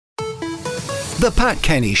The Pat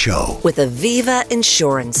Kenny Show with Aviva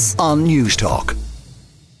Insurance on News Talk.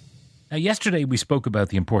 Now, yesterday we spoke about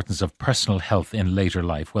the importance of personal health in later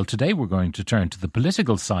life. Well, today we're going to turn to the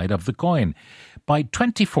political side of the coin. By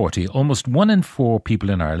 2040, almost 1 in 4 people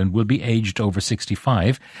in Ireland will be aged over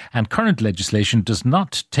 65, and current legislation does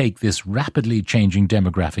not take this rapidly changing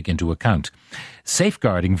demographic into account.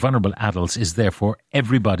 Safeguarding vulnerable adults is therefore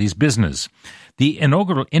everybody's business. The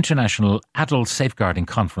inaugural International Adult Safeguarding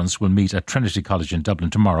Conference will meet at Trinity College in Dublin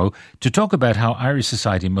tomorrow to talk about how Irish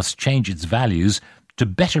society must change its values to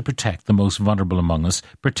better protect the most vulnerable among us,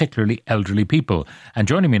 particularly elderly people. And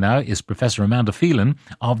joining me now is Professor Amanda Phelan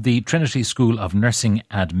of the Trinity School of Nursing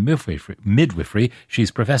and Midwifery. She's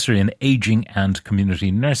Professor in Ageing and Community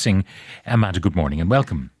Nursing. Amanda, good morning and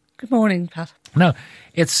welcome. Good morning, Pat. Now,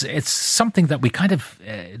 it's something that we kind of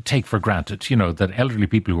take for granted, you know, that elderly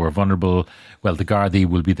people who are vulnerable, well, the Gardaí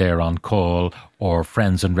will be there on call or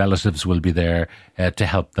friends and relatives will be there to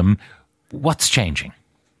help them. What's changing?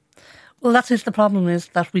 Well, that is the problem, is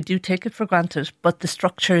that we do take it for granted, but the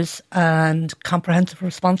structures and comprehensive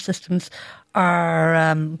response systems are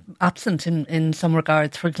absent in some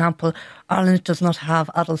regards. For example, Ireland does not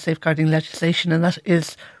have adult safeguarding legislation, and that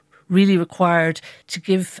is really required to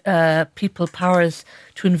give people powers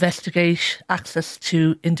to investigate access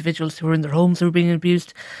to individuals who are in their homes who are being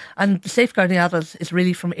abused. And the safeguarding adults is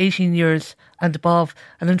really from 18 years and above.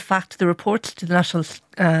 And in fact, the reports to the National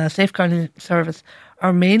Safeguarding Service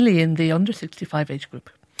are mainly in the under 65 age group.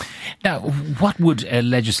 Now, what would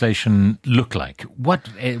legislation look like? What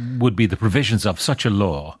would be the provisions of such a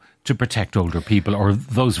law to protect older people or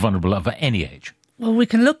those vulnerable of any age? Well, we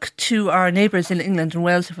can look to our neighbours in England and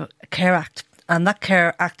Wales who have a Care Act. And that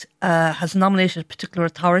Care Act has nominated a particular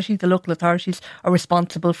authority. The local authorities are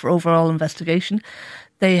responsible for overall investigation.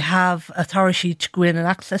 They have authority to go in and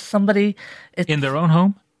access somebody. In their own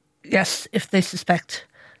home? Yes, if they suspect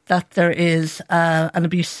that there is an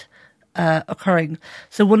abuse occurring.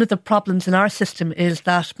 So one of the problems in our system is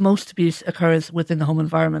that most abuse occurs within the home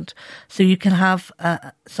environment. So you can have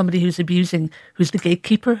somebody who's abusing, who's the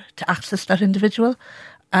gatekeeper to access that individual,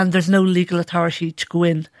 and there's no legal authority to go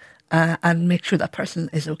in and make sure that person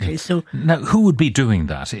is okay. So now, who would be doing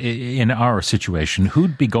that in our situation?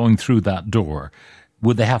 Who'd be going through that door?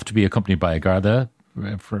 Would they have to be accompanied by a Garda,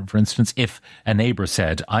 for instance? If a neighbour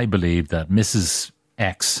said, I believe that Mrs.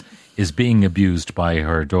 X is being abused by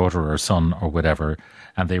her daughter or son or whatever,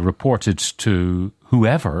 and they reported to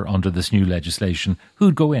whoever under this new legislation,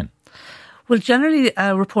 who'd go in? Well, generally,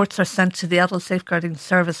 reports are sent to the Adult Safeguarding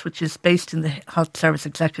Service, which is based in the Health Service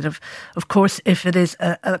Executive. Of course, if it is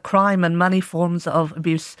a crime, and many forms of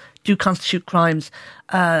abuse do constitute crimes,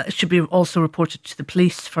 it should be also reported to the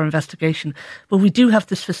police for investigation. But we do have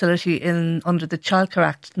this facility under the Childcare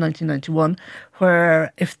Act 1991,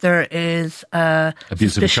 where if there is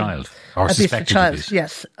abuse of a child or suspected abuse,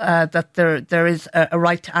 yes, that there is a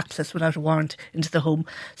right to access without a warrant into the home.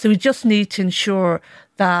 So we just need to ensure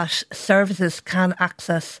that services can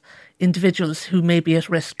access individuals who may be at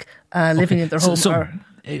risk living in their home. So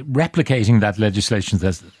replicating that legislation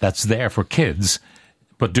that's there for kids,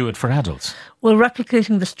 but do it for adults. Well,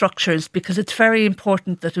 replicating the structures, because it's very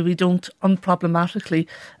important that we don't unproblematically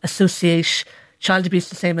associate child abuse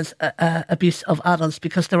the same as abuse of adults,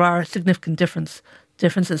 because there are significant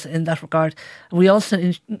differences in that regard. We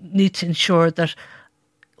also need to ensure that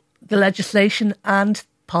the legislation and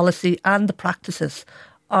policy and the practices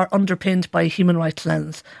are underpinned by a human rights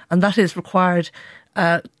lens, and that is required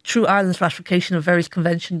through Ireland's ratification of various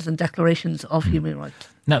conventions and declarations of human rights.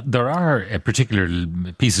 Now, there are particular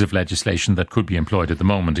pieces of legislation that could be employed at the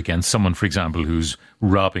moment against someone, for example, who's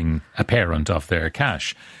robbing a parent of their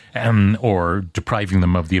cash or depriving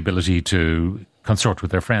them of the ability to consort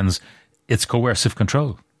with their friends. It's coercive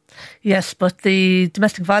control. Yes, but the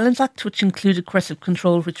Domestic Violence Act, which included coercive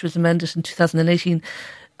control, which was amended in 2018,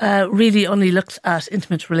 really only looks at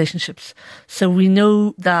intimate relationships. So we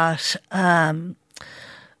know that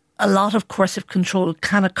a lot of coercive control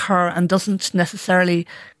can occur and doesn't necessarily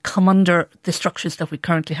come under the structures that we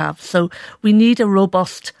currently have. So we need a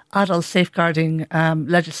robust adult safeguarding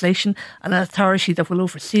legislation and an authority that will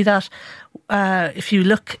oversee that. If you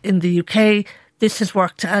look in the UK, this has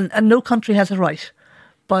worked, and no country has it right.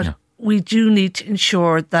 But we do need to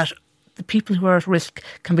ensure that the people who are at risk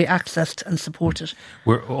can be accessed and supported.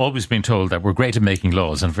 We're always being told that we're great at making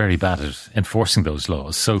laws and very bad at enforcing those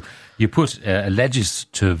laws. So you put a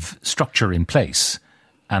legislative structure in place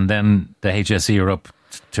and then the HSE are up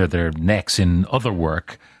to their necks in other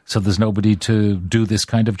work, so there's nobody to do this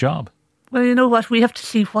kind of job. Well, you know what? We have to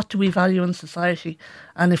see what do we value in society.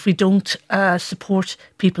 And if we don't support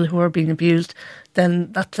people who are being abused,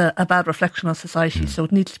 then that's a bad reflection on society. So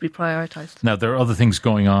it needs to be prioritised. Now, there are other things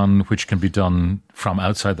going on which can be done from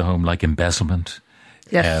outside the home, like embezzlement,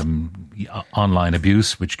 Yes. Online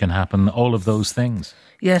abuse, which can happen, all of those things.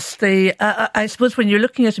 Yes, I suppose when you're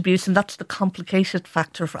looking at abuse, and that's the complicated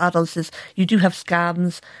factor for adults, is you do have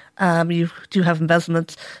scams, you do have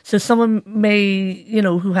embezzlement. So someone may,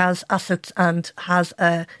 who has assets and has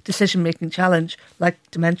a decision-making challenge, like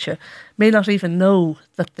dementia, may not even know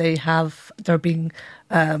that they're being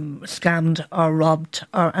scammed or robbed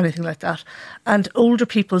or anything like that. And older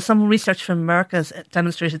people, some research from America has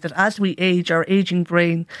demonstrated that as we age, our aging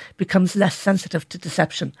brain becomes less sensitive to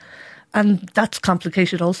deception. And that's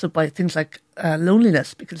complicated also by things like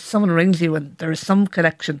loneliness, because if someone rings you and there is some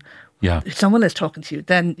connection, if someone is talking to you,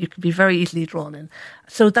 then you can be very easily drawn in.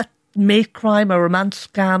 So that mate crime or romance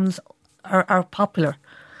scams are popular.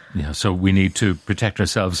 Yeah, so we need to protect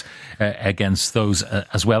ourselves against those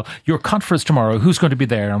as well. Your conference tomorrow, who's going to be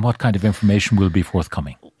there and what kind of information will be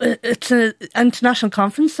forthcoming? It's an international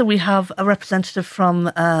conference, so we have a representative from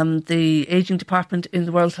the ageing department in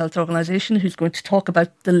the World Health Organization who's going to talk about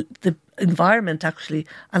the environment, actually,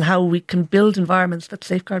 and how we can build environments that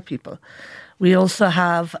safeguard people. We also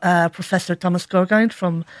have Professor Thomas Gorgein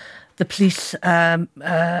from the Police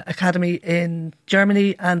Academy in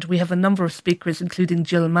Germany, and we have a number of speakers, including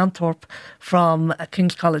Jill Manthorpe from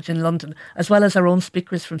King's College in London, as well as our own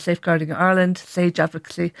speakers from Safeguarding Ireland, Sage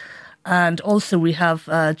Advocacy, and also we have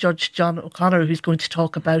Judge John O'Connor, who's going to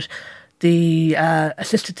talk about the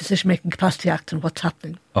Assisted Decision-Making Capacity Act and what's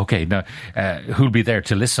happening. Okay, now, who'll be there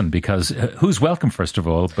to listen? Because who's welcome, first of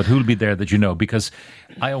all, but who'll be there that you know? Because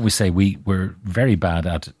I always say we're very bad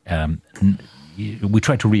at... we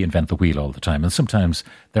try to reinvent the wheel all the time, and sometimes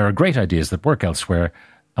there are great ideas that work elsewhere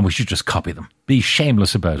and we should just copy them. Be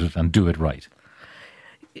shameless about it and do it right.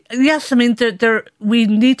 Yes, I mean, we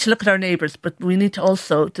need to look at our neighbours, but we need to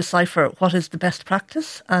also decipher what is the best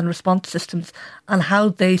practice and response systems and how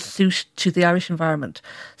they suit to the Irish environment.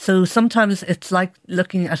 So sometimes it's like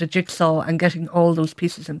looking at a jigsaw and getting all those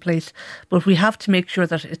pieces in place, but we have to make sure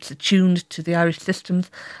that it's attuned to the Irish systems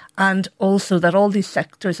and also that all these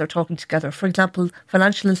sectors are talking together. For example,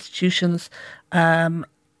 financial institutions,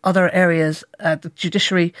 other areas, the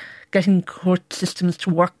judiciary, getting court systems to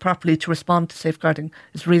work properly to respond to safeguarding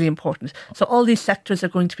is really important. So all these sectors are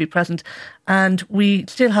going to be present, and we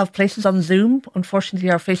still have places on Zoom. Unfortunately,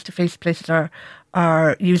 our face-to-face places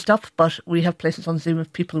are used up, but we have places on Zoom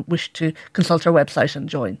if people wish to consult our website and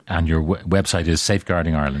join. And your website is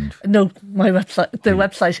Safeguarding Ireland? No, my website. The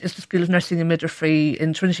website is the School of Nursing and Midwifery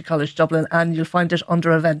in Trinity College, Dublin, and you'll find it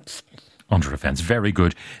under events. Under events. Very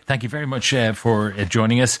good. Thank you very much for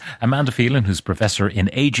joining us. Amanda Phelan, who's Professor in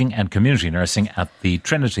Ageing and Community Nursing at the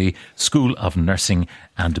Trinity School of Nursing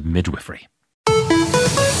and Midwifery.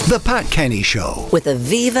 The Pat Kenny Show with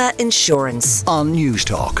Aviva Insurance on News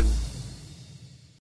Talk.